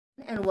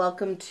and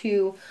welcome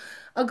to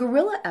a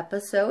gorilla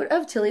episode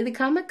of Tilly the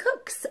Comic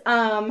Cooks.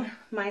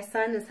 My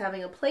son is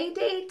having a play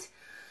date.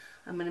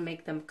 I'm gonna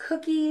make them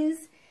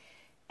cookies,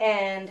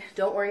 and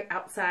don't worry,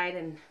 outside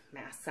and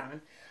masks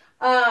on.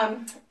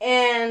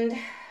 And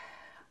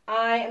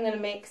I am gonna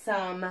make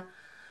some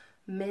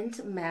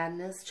Mint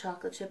Madness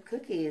chocolate chip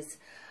cookies.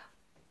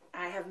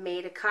 I have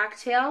made a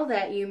cocktail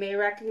that you may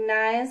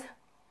recognize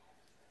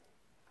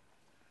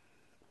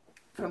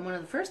from one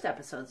of the first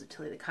episodes of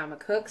Tilly the Comic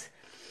Cooks.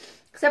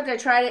 Except I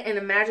tried it in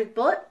a magic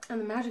bullet,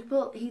 and the magic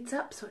bullet heats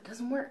up, so it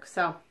doesn't work.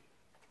 So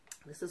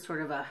this is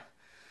sort of a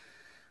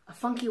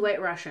funky white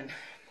Russian.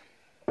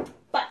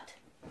 But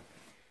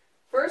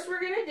first we're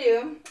going to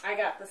do, I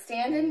got the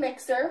stand-in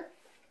mixer.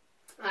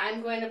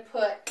 I'm going to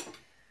put,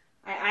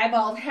 I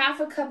eyeballed half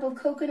a cup of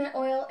coconut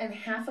oil and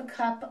half a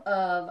cup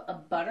of a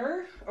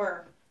butter,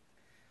 or,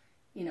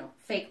 you know,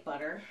 fake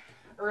butter,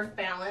 Earth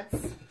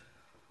Balance,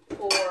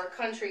 or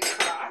Country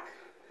Crock.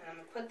 I'm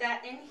going to put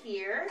that in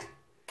here.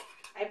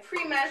 I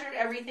pre-measured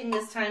everything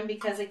this time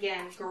because,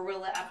 again,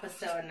 gorilla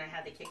episode, and I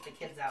had to kick the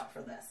kids out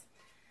for this.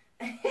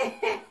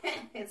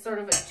 It's sort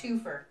of a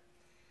twofer.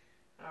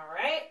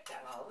 Alright,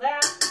 got all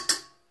that.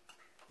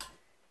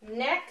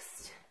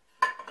 Next,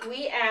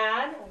 we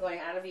add, I'm going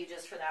out of view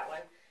just for that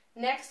one.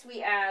 Next,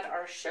 we add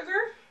our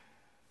sugar,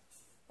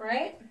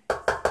 right?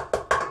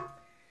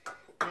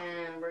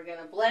 And we're going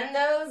to blend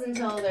those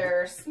until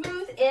they're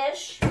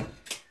smooth-ish.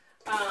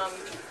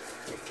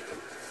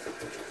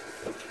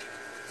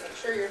 Make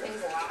sure your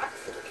thing's locked.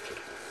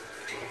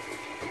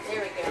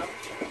 There we go.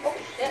 Oh,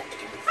 shit.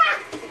 Ah!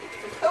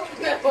 The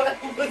coconut oil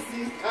was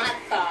not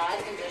thawed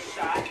and just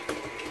shot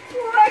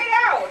right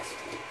out.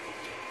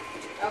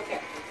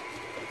 Okay.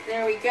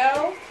 There we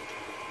go.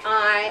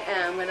 I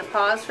am going to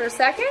pause for a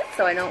second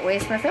so I don't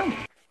waste my film.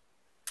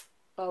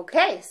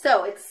 Okay,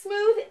 so it's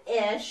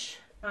smooth-ish.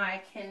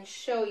 I can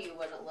show you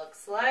what it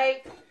looks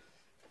like.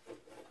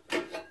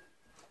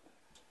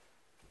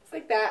 It's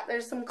like that.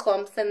 There's some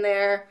clumps in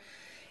there.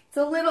 It's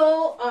a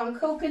little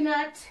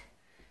coconut,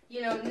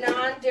 you know,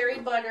 non-dairy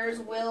butters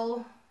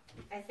will,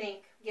 I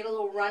think, get a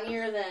little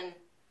runnier than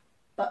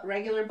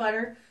regular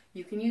butter.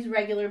 You can use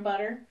regular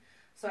butter.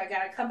 So I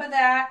got a cup of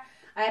that.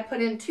 I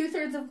put in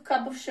 2/3 of a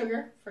cup of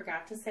sugar.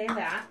 Forgot to say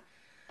that.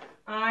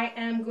 I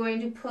am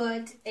going to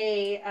put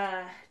a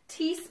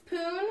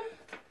teaspoon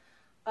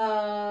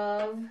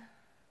of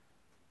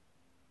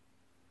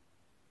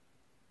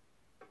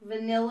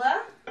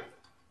vanilla.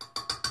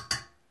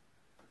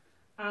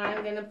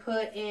 I'm going to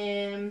put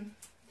in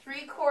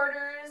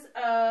 3/4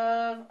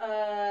 of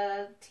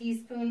a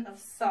teaspoon of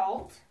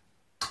salt.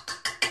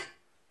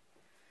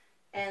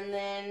 And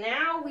then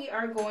now we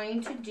are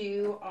going to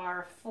do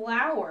our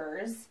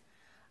flours.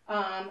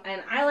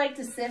 And I like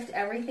to sift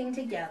everything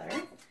together.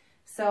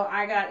 So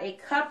I got a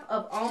cup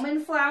of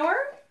almond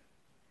flour.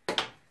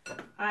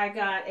 I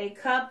got a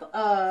cup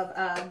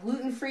of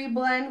gluten-free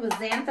blend with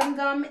xanthan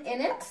gum in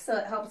it, so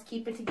it helps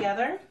keep it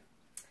together.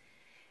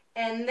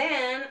 And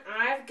then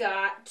I've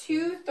got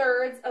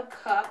 2/3 a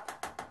cup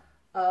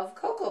of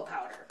cocoa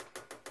powder.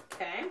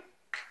 Okay?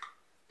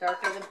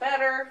 Darker the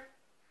better,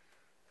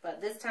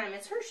 but this time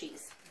it's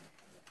Hershey's.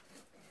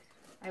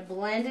 I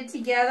blend it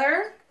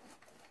together,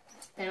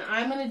 and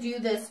I'm going to do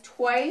this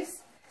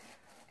twice.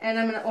 And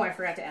I'm going to, oh, I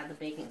forgot to add the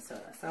baking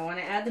soda. So I want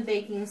to add the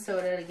baking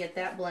soda to get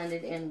that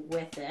blended in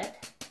with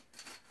it.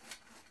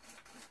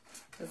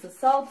 Because the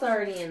salt's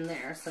already in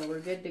there, so we're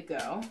good to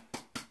go.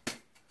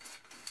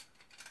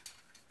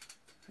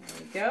 There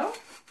we go.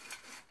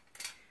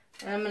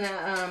 And I'm going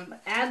to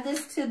add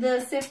this to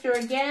the sifter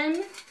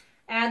again,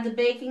 add the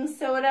baking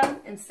soda,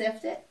 and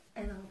sift it,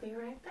 and I'll be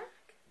right back.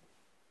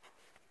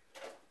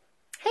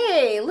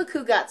 Hey, look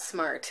who got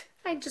smart.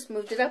 I just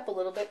moved it up a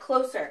little bit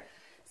closer.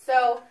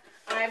 So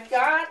I've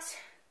got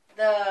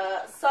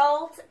the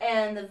salt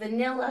and the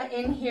vanilla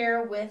in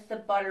here with the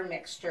butter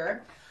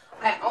mixture.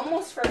 I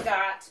almost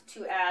forgot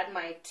to add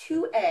my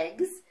 2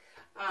 eggs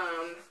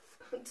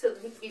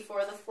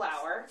before the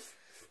flour.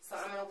 So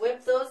I'm going to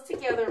whip those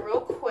together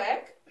real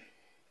quick.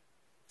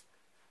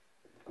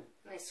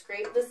 And I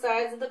scrape the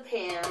sides of the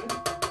pan.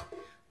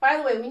 By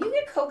the way, when you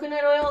get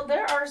coconut oil,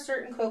 there are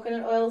certain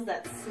coconut oils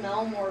that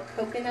smell more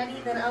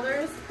coconutty than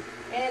others.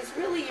 And it's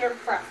really your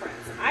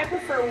preference. I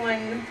prefer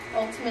one,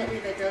 ultimately,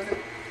 that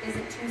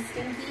isn't too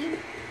stinky.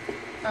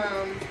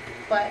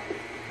 But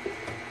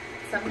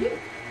some do.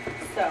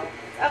 So,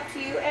 it's up to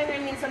you. And I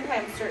mean,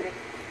 sometimes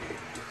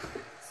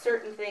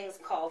certain things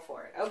call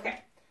for it.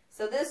 Okay.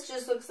 So this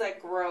just looks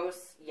like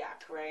gross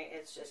yuck, right?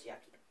 It's just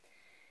yucky.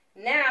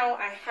 Now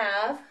I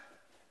have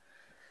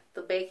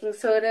the baking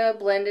soda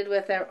blended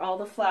with all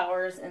the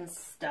flours and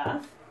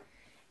stuff.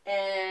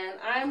 And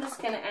I'm just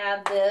going to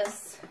add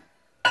this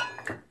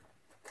about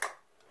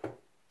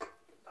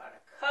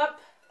a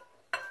cup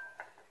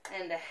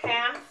and a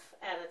half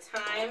at a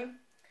time.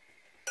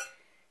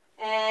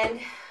 And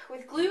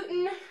with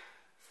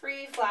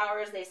gluten-free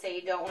flours, they say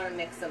you don't want to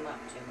mix them up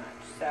too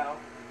much. So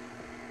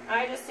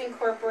I just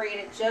incorporate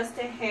it just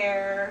a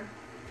hair,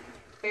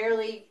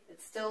 barely,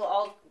 it's still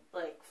all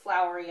like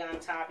floury on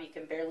top. You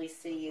can barely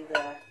see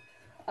the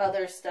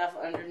other stuff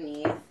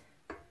underneath.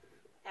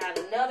 Add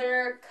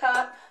another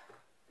cup.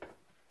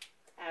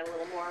 Add a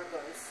little more,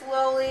 going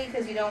slowly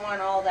because you don't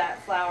want all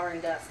that flour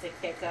and dust to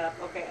kick up.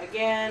 Okay,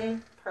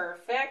 again,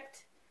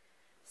 perfect.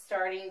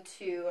 Starting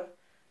to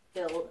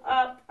build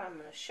up. I'm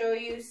going to show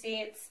you.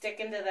 See, it's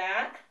sticking to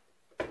that.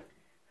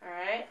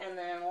 Alright, and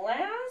then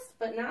last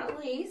but not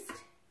least,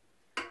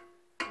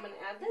 I'm going to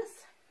add this,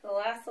 the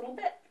last little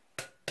bit.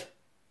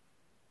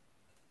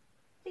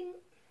 Ding.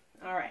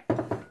 Alright,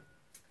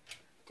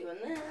 doing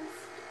this.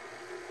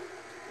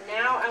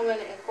 Now I'm going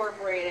to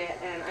incorporate it,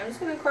 and I'm just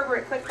going to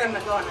incorporate it quick. I'm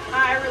going to go on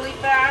high really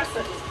fast, so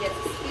it just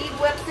gets the speed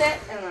whips it,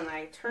 and then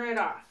I turn it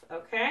off,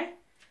 okay?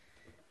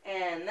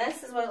 And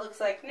this is what it looks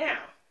like now.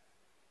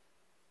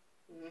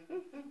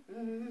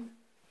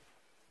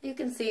 You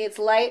can see it's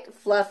light,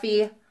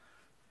 fluffy.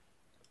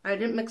 I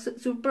didn't mix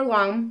it super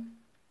long.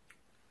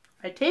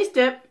 I taste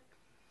it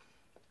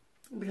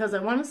because I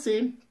want to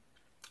see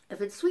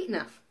if it's sweet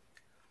enough.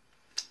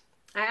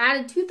 I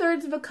added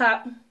 2/3 of a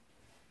cup.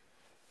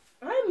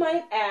 I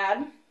might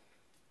add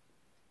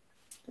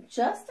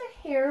just a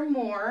hair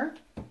more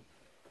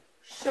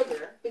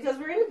sugar because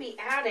we're going to be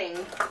adding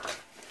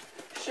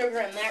sugar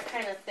and that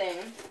kind of thing.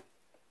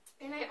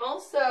 And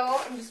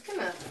I'm just going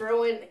to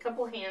throw in a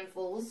couple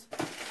handfuls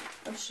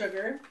of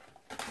sugar.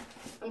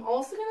 I'm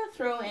also going to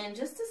throw in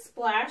just a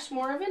splash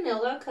more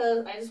vanilla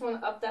because I just want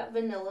to up that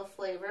vanilla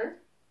flavor.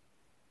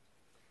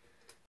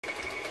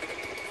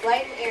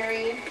 Light and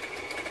airy.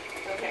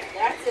 Okay,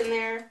 that's in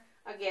there.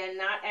 Again,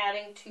 not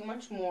adding too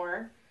much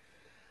more.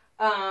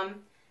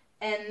 And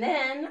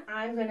then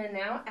I'm going to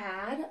now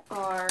add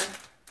our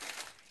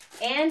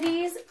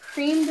Andes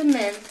Cream de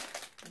Mint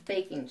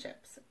baking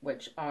chips,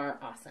 which are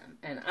awesome.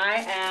 And I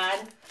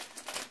add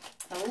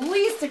at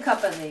least a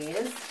cup of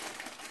these.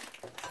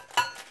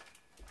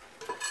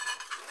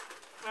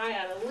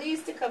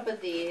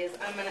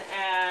 I'm going to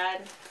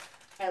add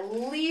at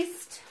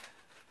least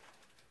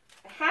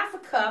a half a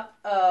cup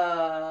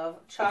of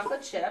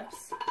chocolate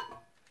chips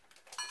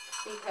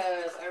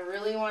because I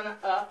really want to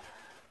up.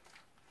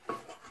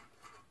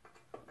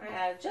 I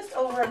add just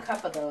over a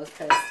cup of those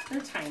because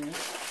they're tiny.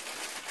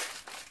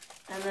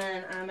 And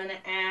then I'm going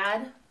to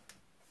add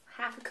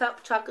half a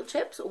cup chocolate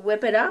chips,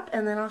 whip it up,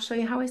 and then I'll show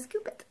you how I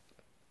scoop it.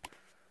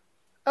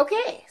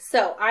 Okay,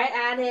 so I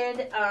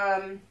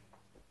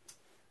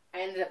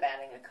ended up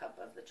adding a cup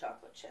of the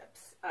chocolate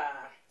chips,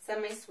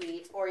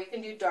 semi-sweet, or you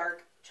can do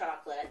dark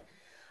chocolate.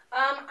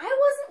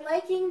 I wasn't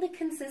liking the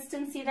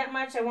consistency that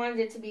much. I wanted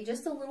it to be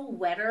just a little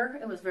wetter.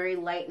 It was very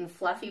light and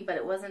fluffy, but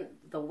it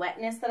wasn't the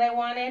wetness that I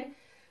wanted.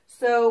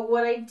 So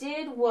what I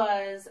did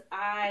was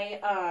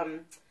I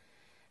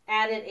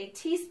added a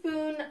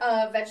teaspoon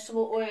of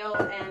vegetable oil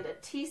and a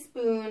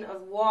teaspoon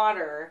of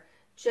water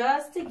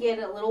just to get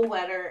it a little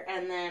wetter,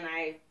 and then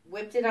I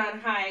whipped it on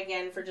high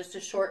again for just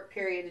a short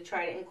period to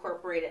try to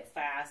incorporate it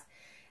fast.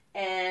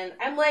 And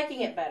I'm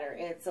liking it better.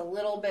 It's a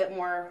little bit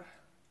more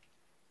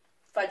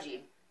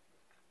fudgy.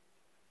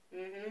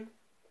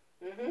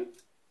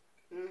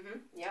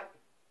 Yep.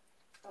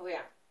 Oh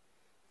yeah.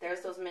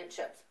 There's those mint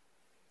chips.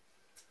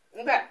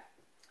 Okay.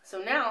 So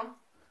now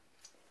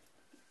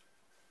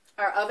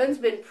our oven's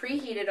been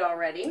preheated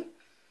already.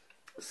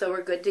 So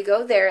we're good to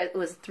go there. It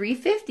was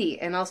 350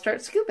 and I'll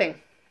start scooping.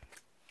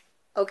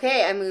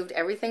 Okay, I moved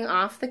everything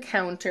off the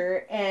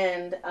counter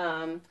and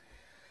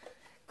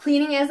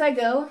cleaning as I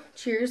go.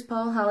 Cheers,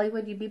 Paul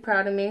Hollywood. You'd be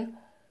proud of me.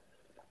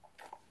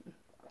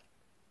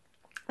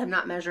 I'm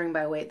not measuring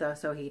by weight though,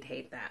 so he'd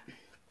hate that.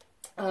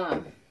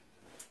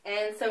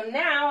 And so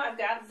now I've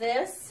got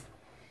this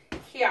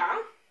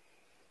here.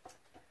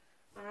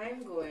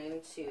 I'm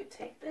going to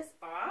take this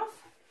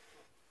off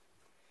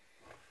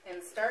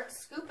and start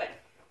scooping.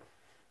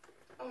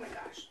 Oh my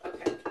gosh.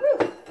 Okay.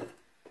 Woo.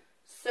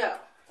 So,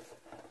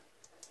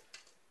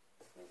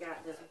 I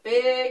got this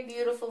big,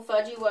 beautiful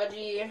fudgy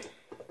wudgy,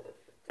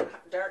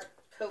 dark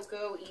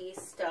cocoa-y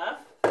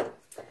stuff.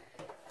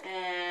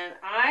 And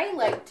I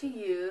like to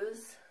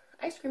use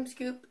ice cream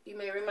scoop. You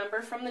may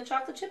remember from the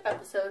chocolate chip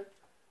episode.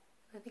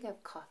 I think I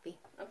have coffee.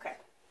 Okay.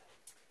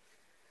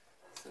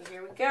 So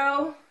here we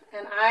go.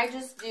 And I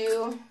just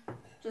do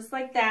just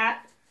like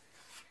that.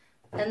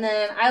 And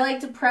then I like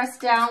to press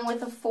down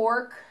with a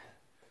fork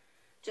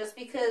just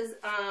because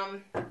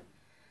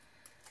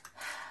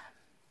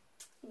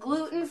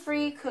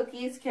gluten-free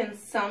cookies can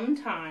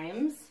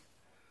sometimes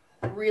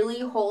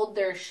really hold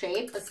their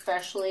shape,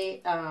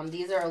 especially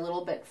these are a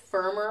little bit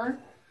firmer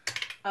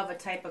of a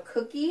type of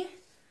cookie.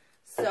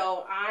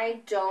 So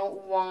I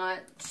don't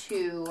want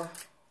to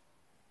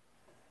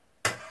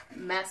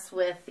mess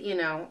with, you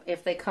know,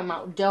 if they come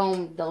out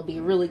domed, they'll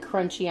be really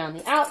crunchy on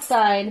the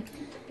outside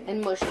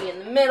and mushy in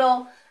the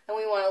middle. And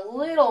we want a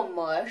little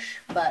mush,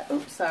 but,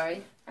 oops,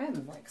 sorry.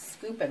 I'm like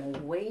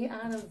scooping way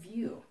out of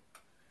view.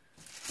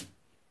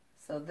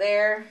 So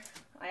there,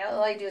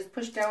 all I do is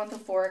push down with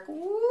the fork.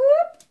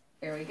 Whoop,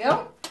 there we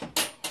go.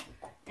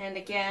 And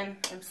again,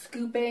 I'm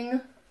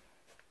scooping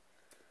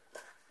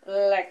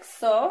like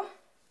so.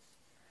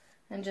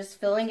 And just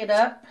filling it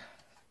up,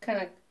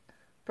 kind of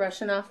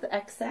brushing off the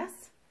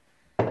excess.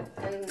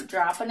 and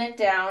dropping it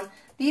down.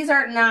 These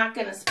are not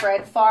going to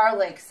spread far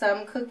like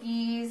some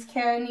cookies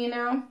can, you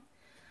know.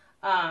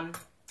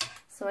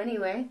 So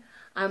anyway,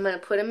 I'm going to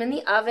put them in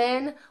the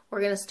oven. We're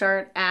going to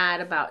start at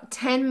about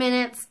 10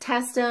 minutes,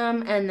 test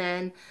them, and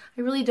then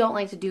I really don't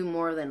like to do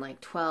more than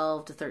like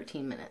 12 to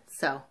 13 minutes.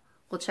 So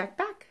we'll check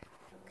back.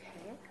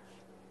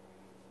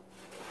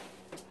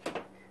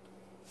 Okay.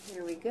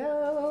 Here we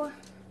go.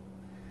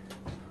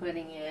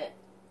 Putting it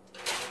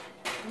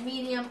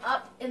medium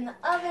up in the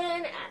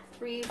oven at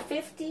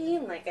 350,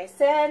 like I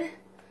said.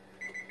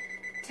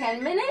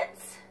 10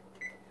 minutes,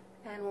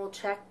 and we'll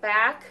check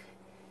back.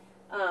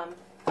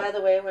 By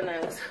the way, when I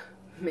was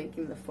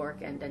making the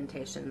fork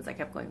indentations, I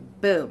kept going,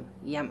 boom,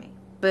 yummy,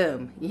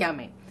 boom,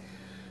 yummy,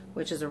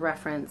 which is a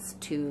reference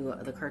to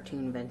the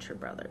cartoon Venture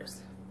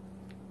Brothers.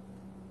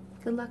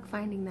 Good luck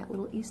finding that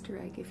little Easter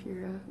egg if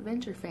you're a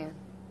Venture fan.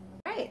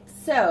 All right,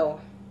 so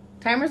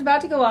timer's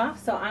about to go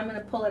off, so I'm going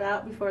to pull it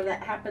out before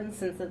that happens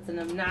since it's an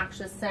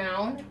obnoxious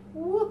sound.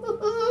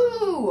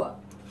 Woohoo!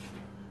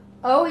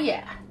 Oh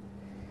yeah,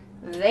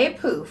 they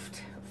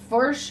poofed.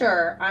 For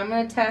sure. I'm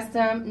going to test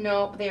them.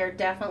 Nope, they are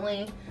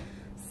definitely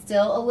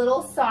still a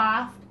little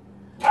soft,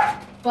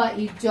 but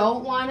you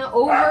don't want to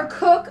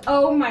overcook.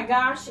 Oh my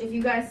gosh, if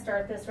you guys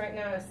start this right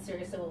now, I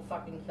seriously will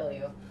fucking kill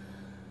you.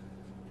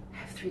 I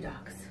have 3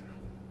 dogs.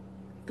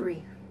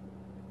 3.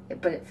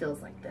 But it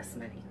feels like this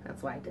many.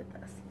 That's why I did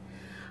this.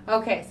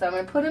 Okay, so I'm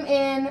going to put them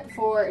in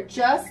for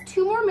just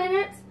 2 more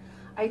minutes.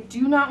 I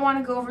do not want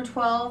to go over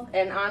 12,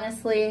 and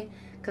honestly,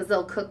 because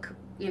they'll cook,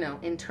 you know,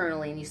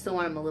 internally, and you still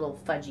want them a little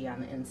fudgy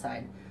on the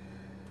inside.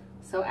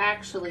 So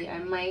actually, I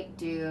might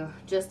do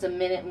just a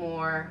minute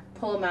more,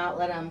 pull them out,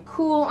 let them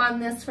cool on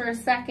this for a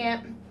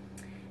second,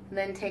 and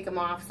then take them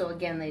off so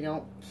again, they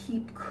don't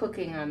keep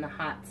cooking on the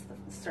hot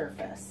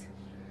surface.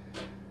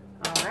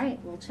 All right,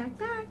 we'll check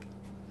back.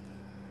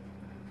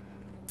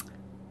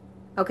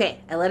 Okay,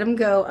 I let them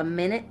go a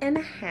minute and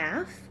a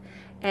half,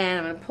 and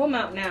I'm gonna pull them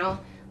out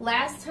now.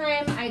 Last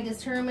time I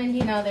determined,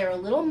 you know, they were a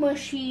little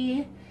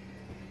mushy,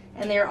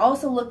 and they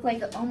also looked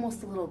like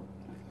almost a little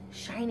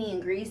shiny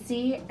and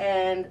greasy,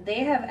 and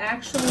they have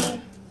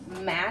actually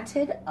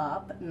matted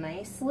up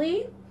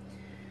nicely.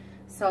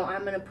 So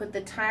I'm going to put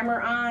the timer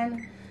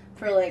on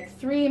for like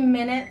 3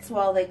 minutes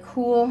while they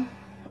cool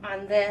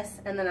on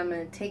this, and then I'm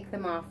going to take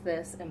them off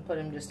this and put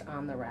them just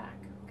on the rack,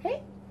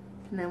 okay?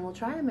 And then we'll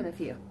try them in a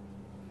few.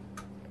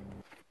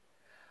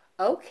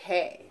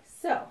 Okay,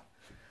 so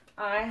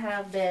I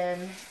have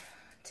been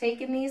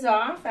taking these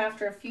off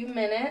after a few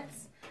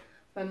minutes.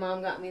 My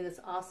mom got me this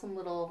awesome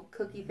little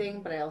cookie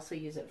thing, but I also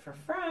use it for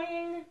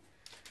frying.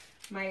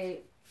 My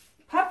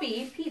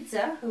puppy,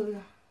 Pizza, who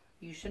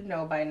you should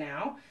know by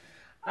now,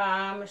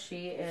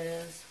 she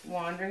is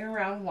wandering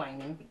around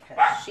whining because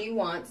she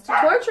wants to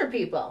torture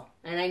people.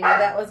 And I knew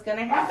that was going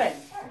to happen.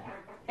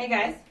 Hey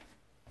guys,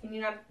 can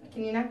you not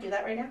do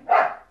that right now?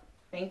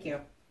 Thank you.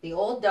 The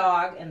old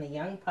dog and the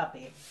young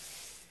puppy.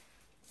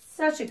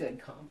 Such a good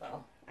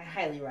combo. I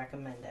highly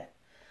recommend it.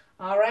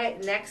 All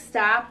right, next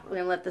stop, we're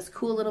going to let this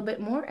cool a little bit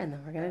more, and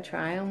then we're going to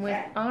try them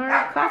with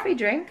our coffee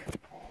drink.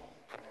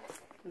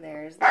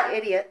 There's the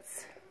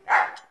idiots.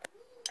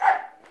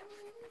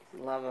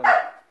 Love them.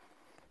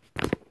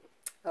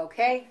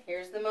 Okay,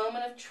 here's the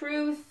moment of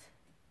truth.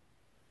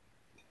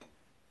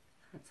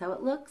 That's how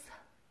it looks.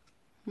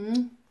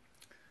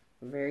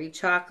 Very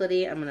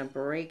chocolatey. I'm going to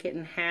break it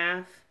in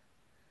half.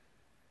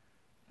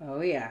 Oh,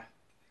 yeah.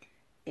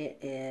 It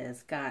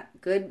is got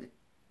good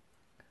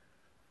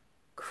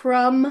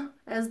crumb,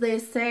 as they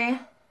say.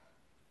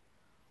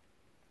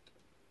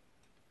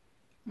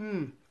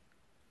 Oh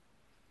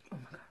my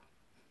God.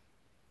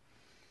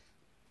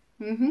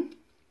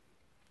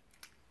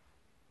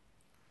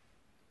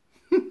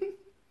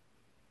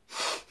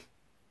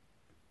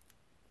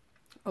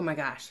 Oh my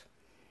gosh.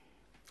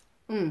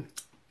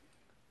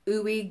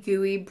 Ooey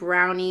gooey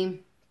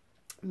brownie,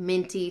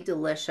 minty,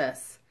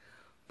 delicious.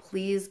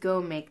 Please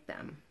go make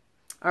them.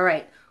 All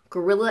right.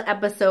 Gorilla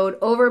episode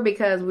over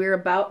because we're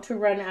about to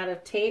run out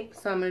of tape.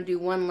 So I'm going to do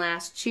one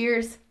last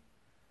cheers.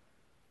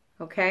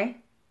 Okay?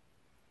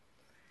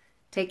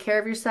 Take care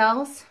of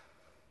yourselves.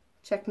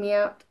 Check me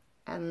out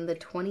on the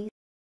 20th.